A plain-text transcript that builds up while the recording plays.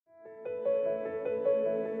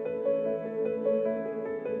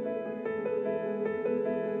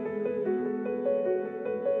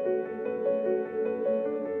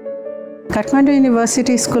Kathmandu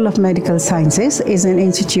University School of Medical Sciences is an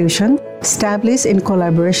institution established in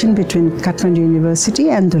collaboration between Kathmandu University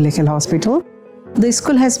and Dhulikhel Hospital. The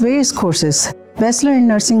school has various courses. Bachelor in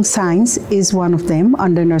Nursing Science is one of them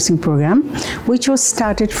under nursing program, which was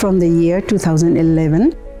started from the year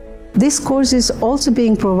 2011. This course is also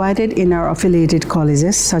being provided in our affiliated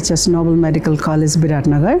colleges such as Noble Medical College,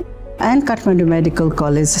 Biratnagar and Kathmandu Medical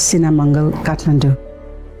College, Sinamangal, Kathmandu.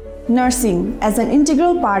 Nursing, as an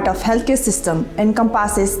integral part of healthcare system,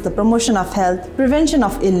 encompasses the promotion of health, prevention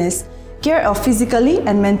of illness, care of physically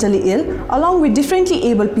and mentally ill, along with differently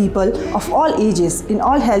abled people of all ages in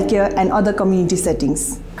all healthcare and other community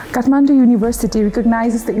settings. Kathmandu University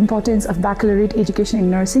recognizes the importance of baccalaureate education in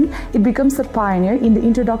nursing. It becomes the pioneer in the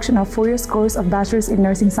introduction of 4-year course of Bachelor's in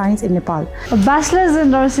Nursing Science in Nepal. A Bachelor's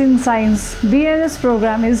in Nursing Science (BNS)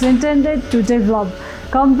 program is intended to develop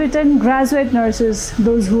competent graduate nurses,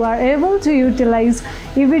 those who are able to utilize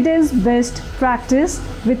evidence-based practice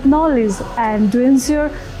with knowledge and to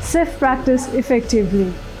ensure safe practice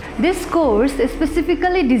effectively. This course is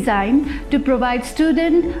specifically designed to provide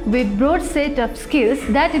students with broad set of skills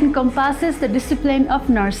that encompasses the discipline of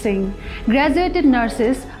nursing. Graduated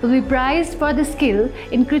nurses will be prized for the skill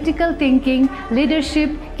in critical thinking,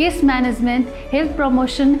 leadership, case management, health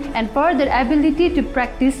promotion, and for their ability to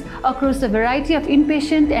practice across a variety of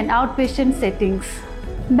inpatient and outpatient settings.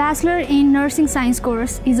 Bachelor in Nursing Science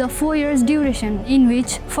course is a 4 years duration in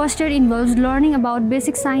which first year involves learning about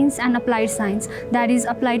basic science and applied science, that is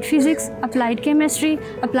applied physics, applied chemistry,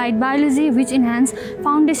 applied biology, which enhance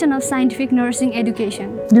foundation of scientific nursing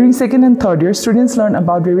education. During second and third year, students learn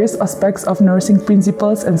about various aspects of nursing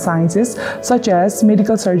principles and sciences such as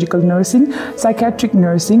medical surgical nursing, psychiatric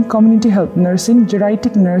nursing, community health nursing,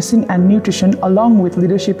 geriatric nursing and nutrition, along with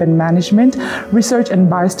leadership and management, research and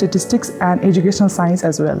biostatistics and educational science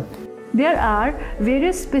as well. There are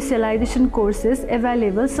various specialization courses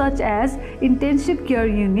available such as intensive care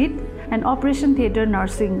unit and operation theatre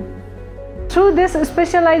nursing. Through these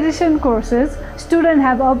specialization courses, students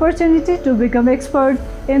have opportunity to become expert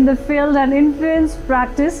in the field and influence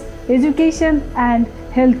practice, education and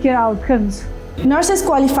healthcare outcomes. Nurses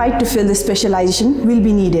qualified to fill this specialization will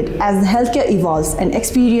be needed as the healthcare evolves and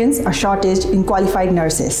experience a shortage in qualified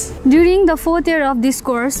nurses. During the 4th year of this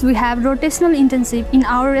course, we have rotational internship in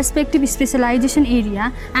our respective specialization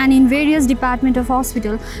area and in various departments of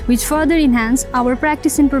hospital, which further enhance our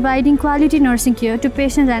practice in providing quality nursing care to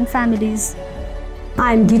patients and families.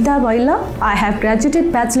 I am Geeta Baila. I have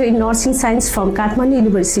graduated Bachelor in Nursing Science from Kathmandu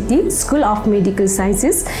University School of Medical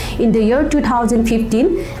Sciences in the year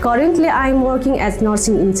 2015. Currently, I am working as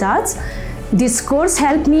nursing in charge. This course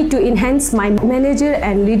helped me to enhance my manager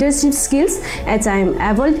and leadership skills as I am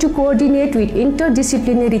able to coordinate with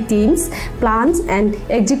interdisciplinary teams, plans and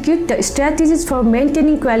execute the strategies for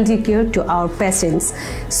maintaining quality care to our patients.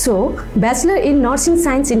 So, Bachelor in Nursing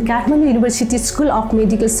Science in Kathmandu University School of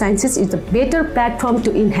Medical Sciences is a better platform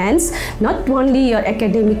to enhance not only your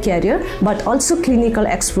academic career but also clinical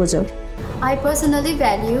exposure. I personally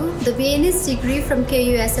value the BNS degree from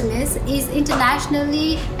KUSMS is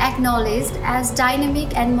internationally acknowledged as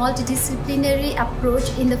dynamic and multidisciplinary approach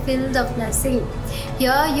in the field of nursing.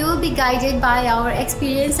 Here you will be guided by our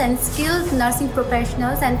experienced and skilled nursing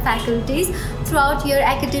professionals and faculties throughout your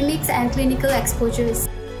academics and clinical exposures.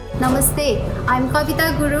 Namaste, I'm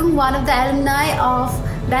Kavita Gurung, one of the alumni of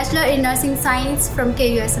Bachelor in Nursing Science from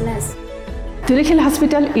KUSMS. Dhulikhel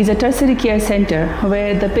Hospital is a tertiary care center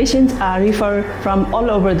where the patients are referred from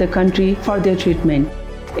all over the country for their treatment.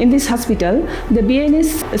 In this hospital, the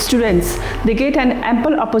BNS students, they get an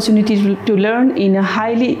ample opportunity to learn in a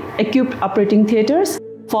highly equipped operating theaters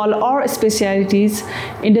for all specialties,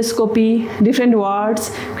 endoscopy, different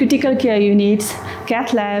wards, critical care units,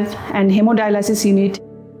 cath lab and hemodialysis unit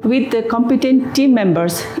with the competent team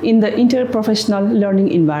members in the interprofessional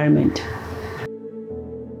learning environment.